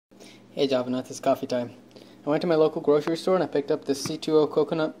Hey Javannath, it's coffee time. I went to my local grocery store and I picked up this C2O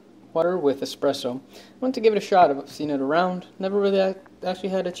Coconut Water with Espresso. I wanted to give it a shot. I've seen it around. Never really actually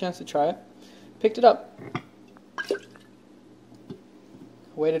had a chance to try it. Picked it up.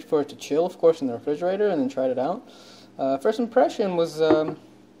 Waited for it to chill, of course, in the refrigerator and then tried it out. First impression was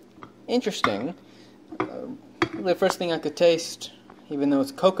interesting. The first thing I could taste, even though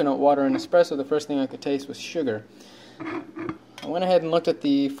it's coconut water and espresso, the first thing I could taste was sugar. I went ahead and looked at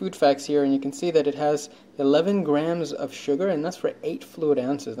the food facts here, and you can see that it has 11 grams of sugar, and that's for 8 fluid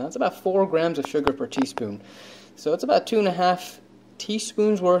ounces. Now, that's about 4 grams of sugar per teaspoon. So it's about 2.5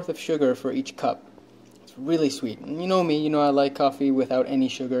 teaspoons worth of sugar for each cup. It's really sweet. And you know me, you know I like coffee without any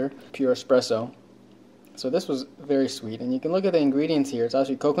sugar, pure espresso. So this was very sweet. And you can look at the ingredients here. It's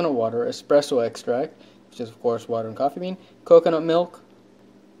actually coconut water, espresso extract, which is of course water and coffee bean, coconut milk,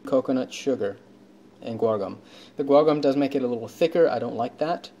 coconut sugar, and guar gum. The guar gum does make it a little thicker. I don't like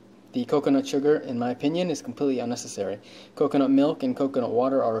that. The coconut sugar, in my opinion, is completely unnecessary. Coconut milk and coconut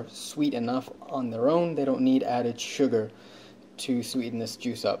water are sweet enough on their own. They don't need added sugar to sweeten this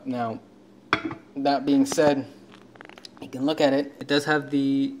juice up. Now, that being said, you can look at it. It does have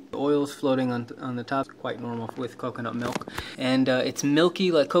the oils floating on the top, quite normal with coconut milk. And it's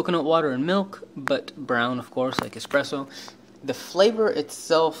milky like coconut water and milk, but brown, of course, like espresso. The flavor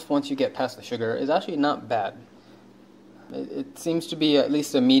itself, once you get past the sugar, is actually not bad. It seems to be at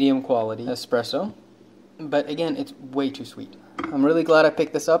least a medium quality espresso, but again, it's way too sweet. I'm really glad I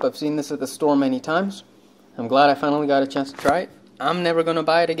picked this up. I've seen this at the store many times. I'm glad I finally got a chance to try it. I'm never going to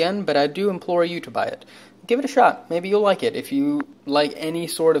buy it again, but I do implore you to buy it. Give it a shot. Maybe you'll like it. If you like any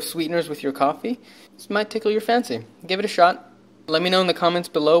sort of sweeteners with your coffee, this might tickle your fancy. Give it a shot. Let me know in the comments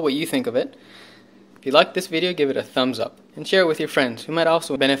below what you think of it. If you liked this video, give it a thumbs up and share it with your friends who might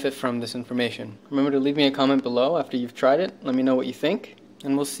also benefit from this information. Remember to leave me a comment below after you've tried it. Let me know what you think,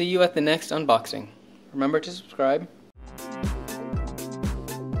 and we'll see you at the next unboxing. Remember to subscribe.